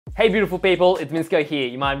Hey beautiful people, it's Minsko here.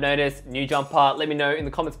 You might have noticed, new jumper. Let me know in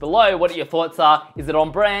the comments below what your thoughts are. Is it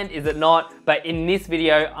on brand? Is it not? But in this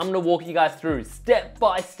video, I'm gonna walk you guys through step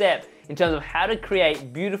by step in terms of how to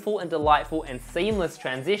create beautiful and delightful and seamless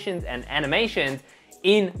transitions and animations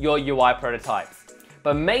in your UI prototypes.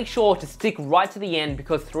 But make sure to stick right to the end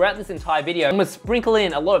because throughout this entire video, I'm gonna sprinkle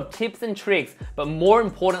in a lot of tips and tricks, but more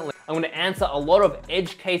importantly, I'm gonna answer a lot of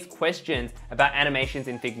edge case questions about animations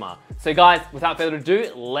in Figma. So guys, without further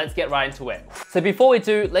ado, let's get right into it. So before we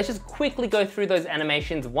do, let's just quickly go through those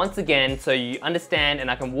animations once again so you understand and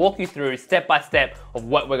I can walk you through step by step of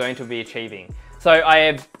what we're going to be achieving. So I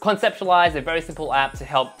have conceptualized a very simple app to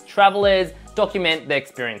help travelers document their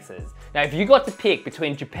experiences. Now, if you got to pick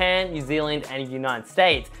between Japan, New Zealand, and the United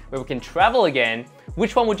States, where we can travel again,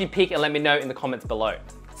 which one would you pick? And let me know in the comments below.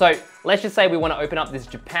 So let's just say we want to open up this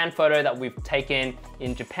Japan photo that we've taken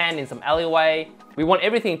in Japan in some alleyway. We want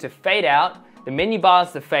everything to fade out, the menu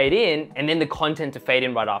bars to fade in, and then the content to fade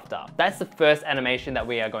in right after. That's the first animation that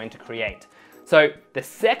we are going to create. So the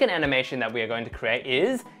second animation that we are going to create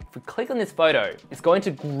is, if we click on this photo, it's going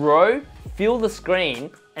to grow, fill the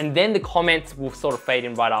screen, and then the comments will sort of fade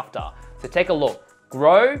in right after. So take a look,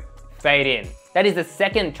 grow, fade in. That is the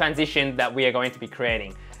second transition that we are going to be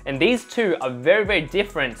creating. And these two are very, very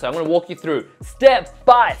different. So I'm gonna walk you through step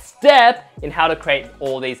by step in how to create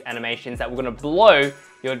all these animations that we're gonna blow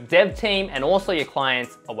your dev team and also your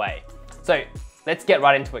clients away. So let's get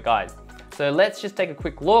right into it, guys. So let's just take a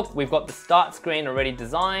quick look. We've got the start screen already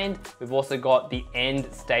designed. We've also got the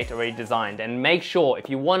end state already designed. And make sure if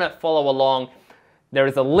you wanna follow along, there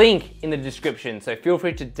is a link in the description, so feel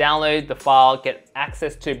free to download the file, get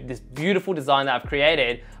access to this beautiful design that I've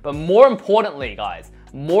created. But more importantly, guys,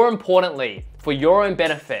 for your own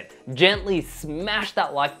benefit, gently smash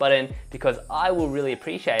that like button because I will really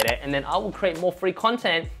appreciate it, and then I will create more free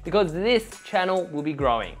content because this channel will be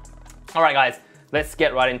growing. All right, guys, let's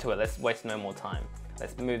get right into it. Let's waste no more time.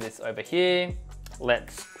 Let's move this over here.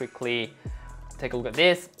 Let's quickly take a look at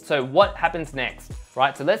this. So what happens next,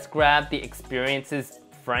 right? So let's grab the experiences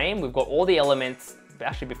frame. We've got all the elements.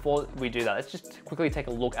 Actually, before we do that, let's just quickly take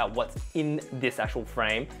a look at what's in this actual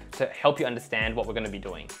frame to help you understand what we're gonna be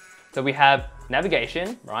doing. So we have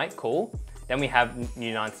navigation, right? Cool. Then we have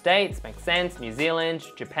United States, makes sense. New Zealand,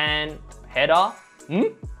 Japan, header.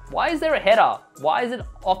 Why is there a header? Why is it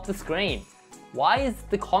off the screen? Why is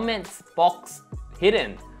the comments box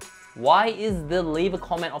hidden? Why is the leave a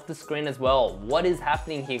comment off the screen as well? What is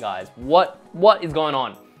happening here, guys? What is going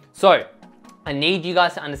on? So I need you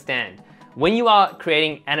guys to understand, when you are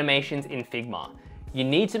creating animations in Figma, you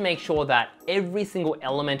need to make sure that every single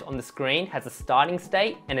element on the screen has a starting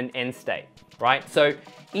state and an end state, right? So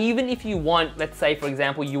even if you want, let's say for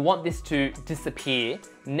example, you want this to disappear,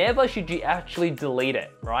 never should you actually delete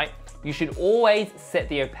it, right? You should always set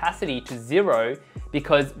the opacity to 0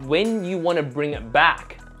 because when you want to bring it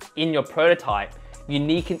back in your prototype,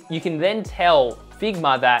 you can then tell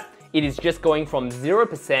Figma that it is just going from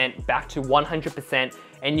 0% back to 100%,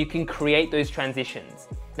 and you can create those transitions.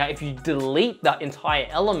 Now, if you delete that entire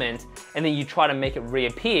element and then you try to make it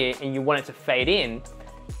reappear and you want it to fade in,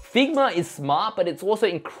 Figma is smart, but it's also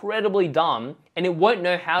incredibly dumb, and it won't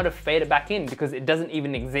know how to fade it back in because it doesn't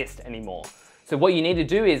even exist anymore. So what you need to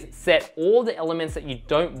do is set all the elements that you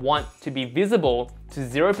don't want to be visible to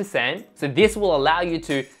 0%. So this will allow you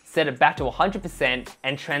to set it back to 100%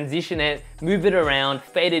 and transition it, move it around,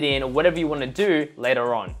 fade it in, or whatever you want to do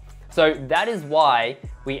later on. So that is why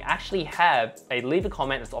we actually have a leave a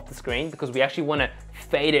comment that's off the screen because we actually want to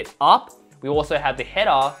fade it up. We also have the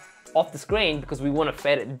header off the screen because we want to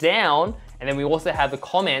fade it down. And then we also have the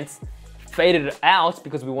comments faded out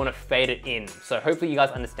because we want to fade it in. So hopefully you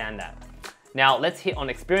guys understand that. Now let's hit on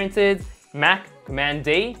experiences. Mac, Command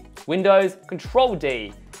D, Windows, Control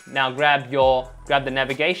D. Now grab the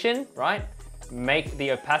navigation, right? Make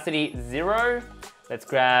the opacity 0. Let's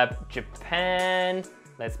grab Japan.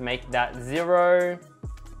 Let's make that 0.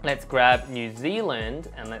 Let's grab New Zealand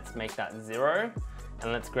and let's make that 0.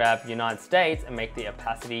 And let's grab United States and make the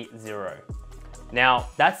opacity 0. Now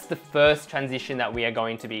that's the first transition that we are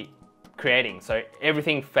going to be creating. So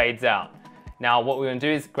everything fades out. Now what we're gonna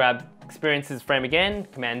do is grab experiences frame again,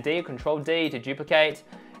 Command D, Control D to duplicate.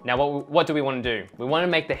 Now what do we want to do? We want to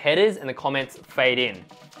make the headers and the comments fade in.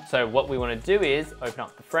 So what we want to do is open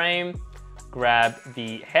up the frame, grab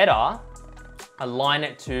the header, align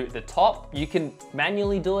it to the top. You can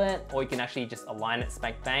manually do it, or you can actually just align it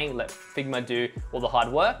smack bang, let Figma do all the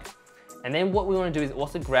hard work. And then what we want to do is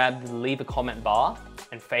also grab the leave a comment bar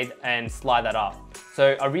and fade and slide that up.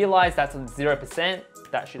 So I realized that's 0%.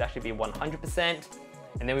 That should actually be 100%.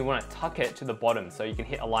 And then we want to tuck it to the bottom. So you can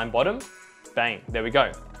hit align bottom, bang, there we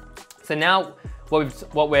go. So now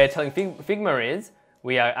what we're telling Figma is,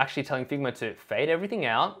 we are actually telling Figma to fade everything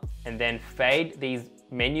out and then fade these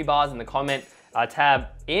menu bars in the comment tab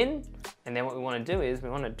in. And then what we want to do is we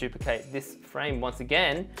want to duplicate this frame once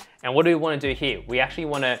again. And what do we want to do here? We actually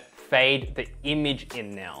want to fade the image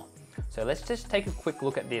in now. So let's just take a quick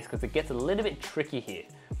look at this because it gets a little bit tricky here.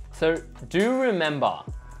 So do remember,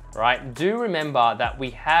 right? Do remember that we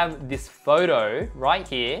have this photo right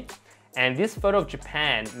here, and this photo of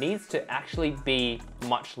Japan needs to actually be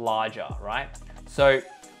much larger, right? So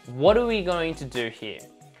what are we going to do here?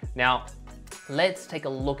 Now, let's take a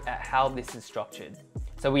look at how this is structured.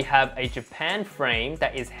 So we have a Japan frame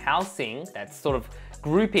that is housing, that's sort of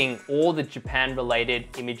grouping all the Japan related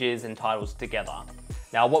images and titles together.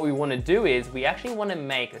 Now what we want to do is we actually want to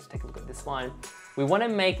make, let's take a look at this one. We want to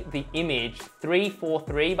make the image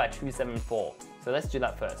 343 by 274. So let's do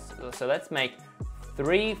that first. So let's make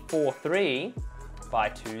 343 by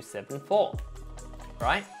 274,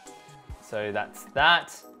 right? So that's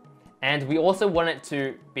that. And we also want it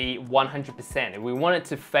to be 100%. We want it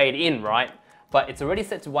to fade in, right? But it's already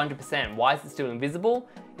set to 100%. Why is it still invisible?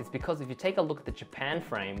 It's because if you take a look at the Japan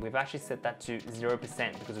frame, we've actually set that to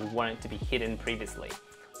 0% because we want it to be hidden previously.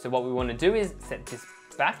 So what we want to do is set this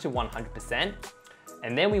back to 100%.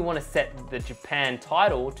 And then we want to set the Japan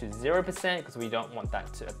title to 0% because we don't want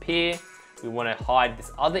that to appear. We want to hide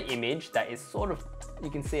this other image that is sort of, you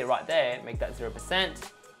can see it right there, make that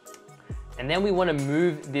 0%. And then we want to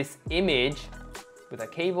move this image with our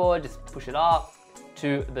keyboard, just push it up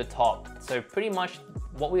to the top. So pretty much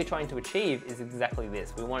what we're trying to achieve is exactly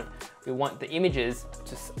this. We want the images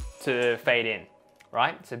to fade in,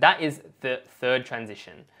 right? So that is the third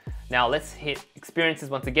transition. Now let's hit experiences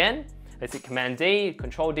once again. Let's hit Command D,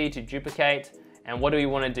 Control D to duplicate. And what do we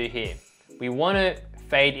want to do here? We want to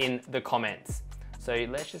fade in the comments. So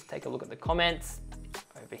let's just take a look at the comments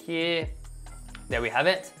over here. There we have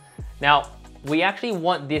it. Now, we actually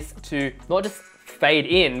want this to not just fade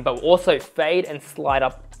in, but also fade and slide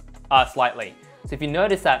up slightly. So if you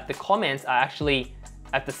notice that the comments are actually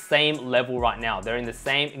at the same level right now. They're in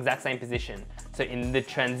the exact same position. So in the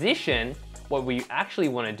transition, what we actually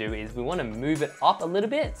want to do is we want to move it up a little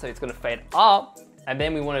bit. So it's going to fade up, and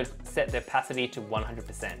then we want to set the opacity to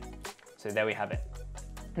 100%. So there we have it.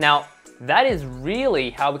 Now, that is really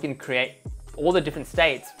how we can create all the different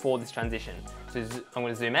states for this transition. So I'm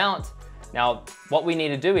going to zoom out. Now, what we need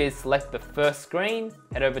to do is select the first screen,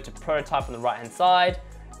 head over to prototype on the right-hand side.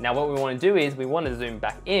 Now, what we want to do is we want to zoom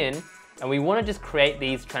back in, and we want to just create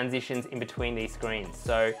these transitions in between these screens.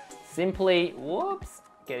 So simply, whoops,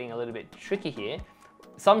 getting a little bit tricky here.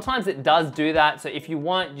 Sometimes it does do that. So if you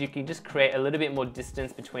want, you can just create a little bit more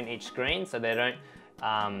distance between each screen so they don't,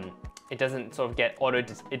 it doesn't sort of get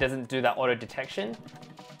it doesn't do that auto detection.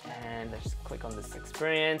 And let's just click on this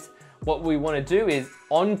experience. What we want to do is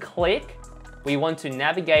on click, we want to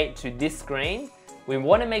navigate to this screen. We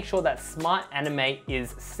want to make sure that Smart Animate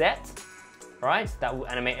is set, right? That will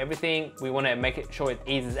animate everything. We want to make sure it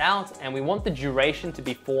eases out, and we want the duration to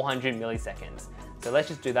be 400 milliseconds. So let's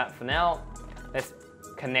just do that for now. Let's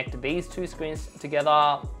connect these two screens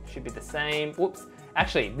together. Should be the same. Whoops.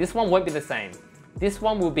 Actually, this one won't be the same. This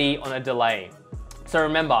one will be on a delay. So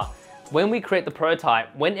remember, when we create the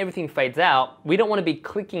prototype, when everything fades out, we don't want to be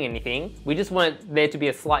clicking anything. We just want there to be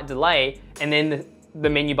a slight delay, and then the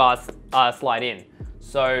menu bars slide in.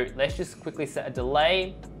 So let's just quickly set a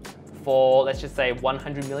delay for, let's just say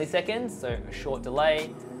 100 milliseconds. So a short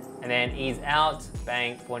delay, and then ease out,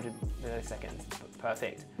 bang, 400 milliseconds.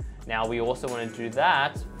 Perfect. Now we also want to do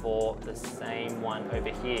that for the same one over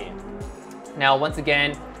here. Now, once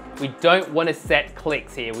again, we don't want to set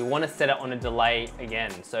clicks here. We want to set it on a delay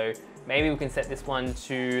again. So maybe we can set this one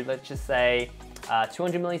to, let's just say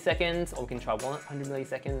 200 milliseconds, or we can try 100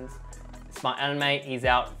 milliseconds. Smart Animate, ease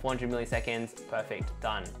out, 400 milliseconds, perfect,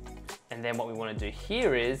 done. And then what we want to do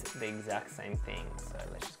here is the exact same thing. So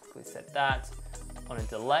let's just quickly set that on a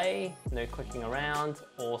delay, no clicking around,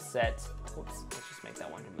 or set, whoops, let's just make that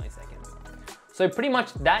 100 milliseconds. So pretty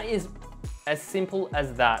much that is as simple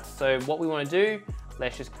as that. So what we want to do,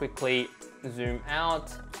 let's just quickly zoom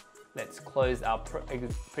out. Let's close our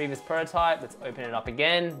previous prototype. Let's open it up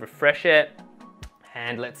again, refresh it,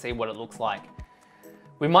 and let's see what it looks like.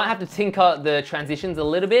 We might have to tinker the transitions a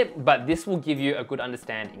little bit, but this will give you a good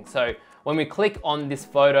understanding. So when we click on this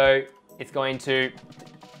photo, it's going to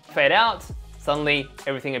fade out. Suddenly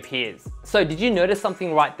everything appears. So did you notice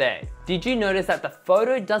something right there? Did you notice that the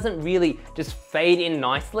photo doesn't really just fade in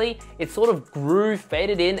nicely? It sort of grew,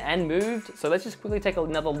 faded in, and moved. So let's just quickly take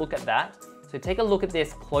another look at that. So take a look at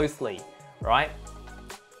this closely, right?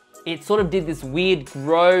 It sort of did this weird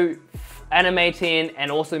grow, animate in,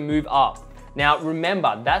 and also move up. Now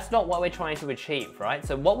remember, that's not what we're trying to achieve, right?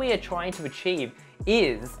 So what we are trying to achieve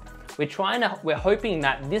is we're hoping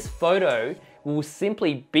that this photo will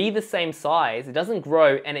simply be the same size, it doesn't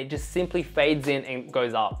grow, and it just simply fades in and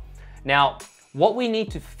goes up. Now, what we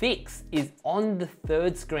need to fix is on the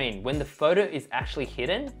third screen, when the photo is actually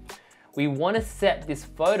hidden, we want to set this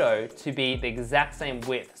photo to be the exact same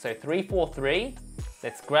width. So 343,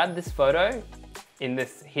 let's grab this photo in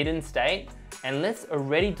this hidden state, and let's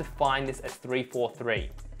already define this as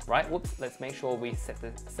 343, right? Whoops, let's make sure we set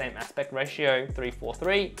the same aspect ratio,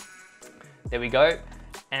 343. There we go.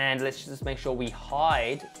 And let's just make sure we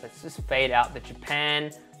hide. Let's just fade out the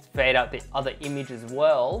Japan, let's fade out the other image as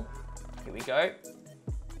well. Here we go.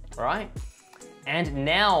 All right. And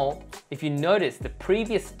now, if you notice the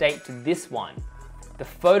previous state to this one, the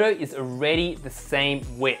photo is already the same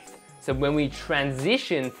width. So when we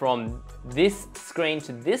transition from this screen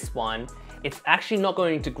to this one, it's actually not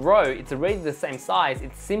going to grow. It's already the same size.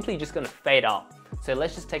 It's simply just going to fade up. So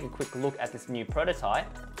let's just take a quick look at this new prototype.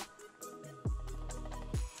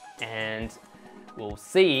 And we'll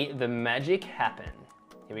see the magic happen.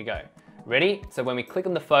 Here we go. Ready? So when we click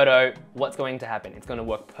on the photo, what's going to happen? It's going to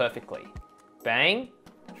work perfectly. Bang,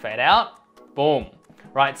 fade out, boom.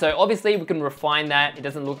 Right, so obviously we can refine that. It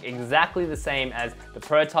doesn't look exactly the same as the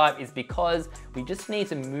prototype, is because we just need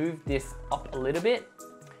to move this up a little bit.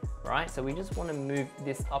 Right, so we just want to move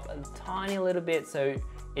this up a tiny little bit so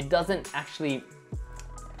it doesn't actually,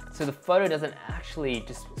 so the photo doesn't actually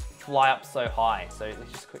just fly up so high. So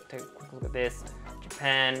let's just take a quick look at this.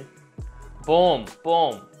 Japan, boom,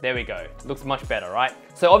 boom, there we go. Looks much better, right?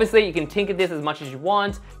 So obviously you can tinker this as much as you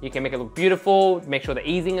want. You can make it look beautiful, make sure the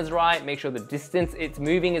easing is right, make sure the distance it's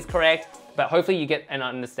moving is correct, but hopefully you get an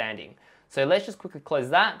understanding. So let's just quickly close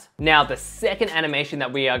that. Now, the second animation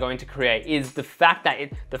that we are going to create is the fact that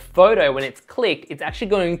the photo, when it's clicked, it's actually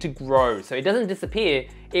going to grow. So it doesn't disappear,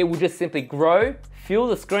 it will just simply grow, fill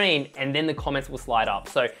the screen, and then the comments will slide up.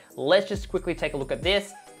 So let's just quickly take a look at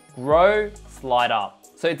this. Grow, slide up.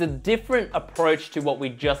 So it's a different approach to what we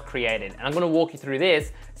just created. And I'm gonna walk you through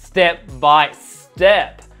this step by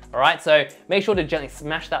step. All right, so make sure to gently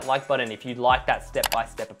smash that like button if you like that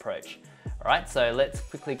step-by-step approach. All right, so let's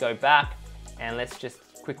quickly go back and let's just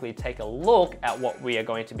quickly take a look at what we are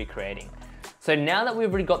going to be creating. So now that we've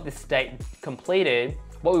already got this state completed,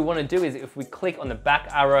 what we want to do is if we click on the back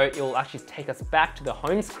arrow, it will actually take us back to the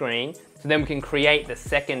home screen, so then we can create the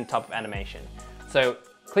second type of animation. So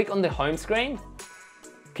click on the home screen,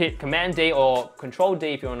 hit Command D or Control D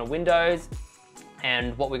if you're on a Windows,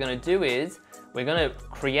 and what we're going to do is we're going to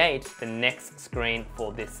create the next screen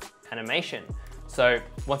for this animation. So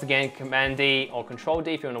once again, Command D or Control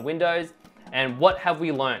D if you're on a Windows. And what have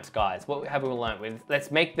we learnt, guys? What have we learnt?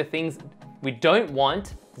 Let's make the things we don't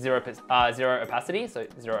want zero opacity. So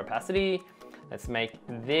zero opacity. Let's make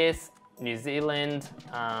this New Zealand.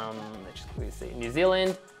 Let's just quickly see. New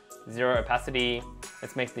Zealand, zero opacity.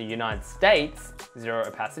 Let's make the United States zero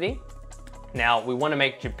opacity. Now we want to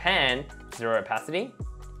make Japan zero opacity.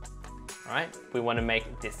 All right. We want to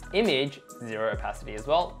make this image zero opacity as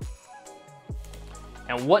well.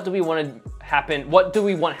 And what do we want to happen? What do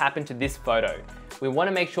we want happen to this photo? We want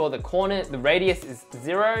to make sure the corner, the radius is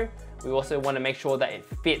 0. We also want to make sure that it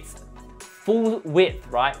fits full width,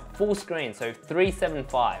 right? Full screen, so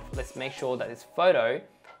 375. Let's make sure that this photo,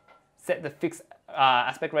 set the fixed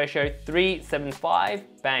aspect ratio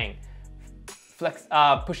 375, bang. Flex,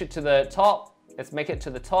 push it to the top. Let's make it to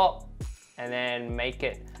the top and then make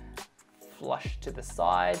it flush to the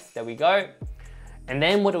sides. There we go. And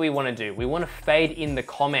then what do we want to do? We want to fade in the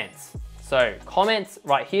comments. So comments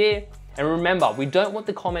right here. And remember, we don't want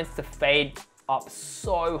the comments to fade up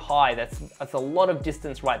so high. That's a lot of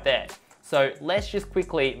distance right there. So let's just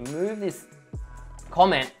quickly move this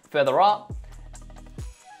comment further up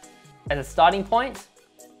as a starting point,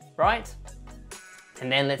 right?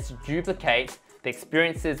 And then let's duplicate the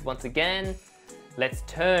experiences once again. Let's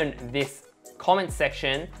turn this comment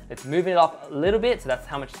section, let's move it up a little bit. So that's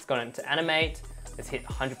how much it's going to animate. Let's hit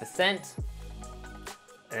 100%.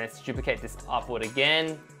 And let's duplicate this upward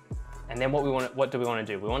again. And then what do we want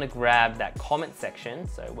to do? We want to grab that comment section.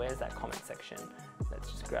 So where's that comment section?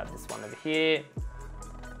 Let's just grab this one over here,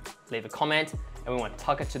 leave a comment, and we want to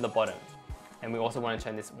tuck it to the bottom. And we also want to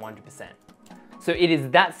turn this 100%. So it is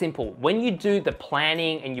that simple. When you do the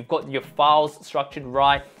planning and you've got your files structured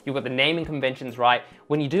right, you've got the naming conventions right,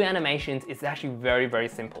 when you do animations, it's actually very, very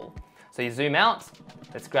simple. So you zoom out,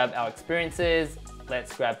 let's grab our experiences,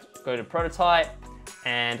 let's go to prototype,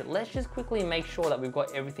 and let's just quickly make sure that we've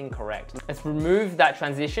got everything correct. Let's remove that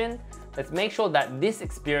transition. Let's make sure that this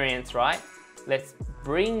experience, right? Let's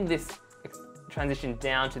bring this transition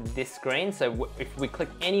down to this screen. So if we click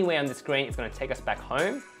anywhere on the screen, it's gonna take us back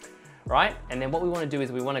home, right? And then what we wanna do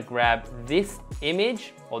is we wanna grab this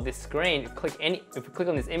image or this screen, if we click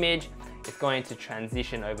on this image, it's going to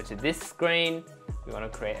transition over to this screen. We wanna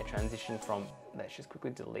create a transition from, let's just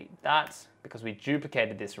quickly delete that because we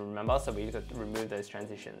duplicated this, remember? So we have to remove those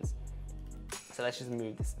transitions. So let's just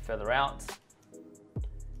move this further out,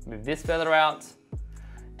 move this further out,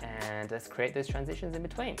 and let's create those transitions in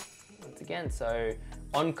between. Once again, so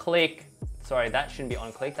on click, sorry, that shouldn't be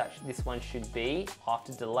on click, this one should be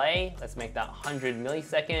after delay. Let's make that 100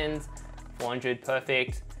 milliseconds, 400,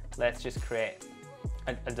 perfect. Let's just create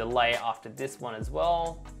a delay after this one as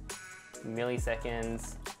well,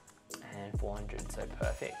 milliseconds and 400, so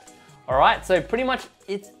perfect. All right, so pretty much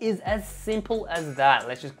it is as simple as that.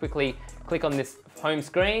 Let's just quickly click on this home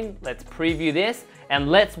screen. Let's preview this and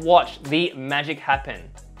let's watch the magic happen.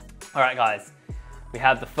 All right, guys, we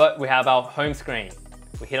have our home screen.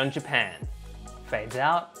 We hit on Japan, fades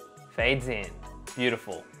out, fades in,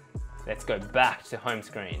 beautiful. Let's go back to home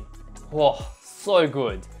screen. Whoa, so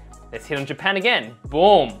good. Let's hit on Japan again,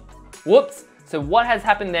 boom. Whoops, so what has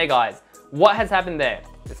happened there, guys? What has happened there?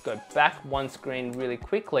 Let's go back one screen really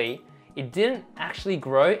quickly. It didn't actually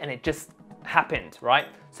grow and it just happened, right?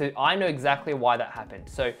 So I know exactly why that happened.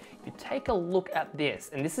 So if you take a look at this,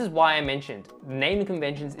 and this is why I mentioned naming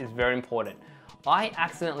conventions is very important. I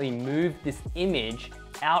accidentally moved this image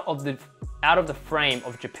out of the frame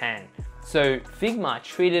of Japan. So Figma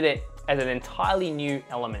treated it as an entirely new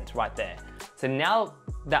element right there. So now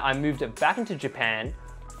that I moved it back into Japan,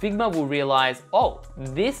 Figma will realize, oh,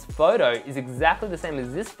 this photo is exactly the same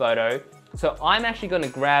as this photo. So I'm actually going to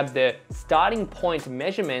grab the starting point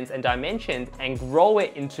measurements and dimensions and grow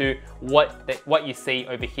it into what you see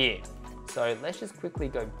over here. So let's just quickly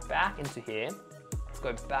go back into here. Let's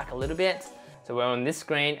go back a little bit. So we're on this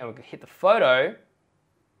screen and we can hit the photo,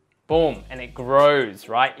 boom, and it grows,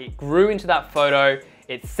 right? It grew into that photo.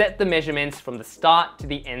 It set the measurements from the start to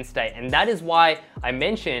the end state. And that is why I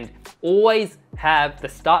mentioned always have the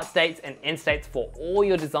start states and end states for all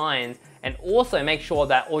your designs, and also make sure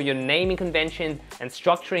that all your naming conventions and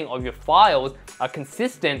structuring of your files are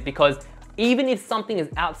consistent, because even if something is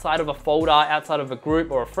outside of a folder, outside of a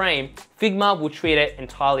group or a frame, Figma will treat it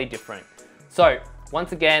entirely different. So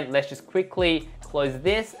once again, let's just quickly close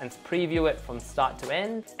this and preview it from start to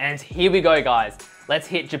end. And here we go, guys. Let's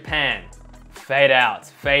hit Japan. Fade out,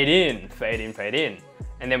 fade in, fade in, fade in.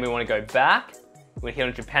 And then we want to go back. We hit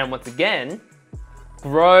on Japan once again,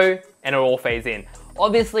 grow, and it all fades in.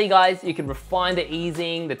 Obviously, guys, you can refine the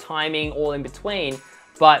easing, the timing, all in between,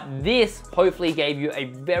 but this hopefully gave you a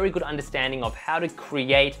very good understanding of how to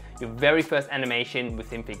create your very first animation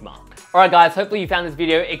within Figma. All right, guys, hopefully you found this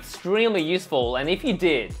video extremely useful, and if you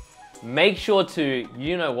did, make sure to,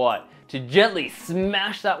 you know what, to gently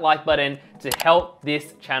smash that like button to help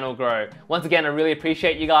this channel grow. Once again, I really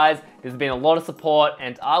appreciate you guys. There's been a lot of support,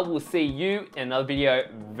 and I will see you in another video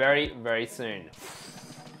very, very soon.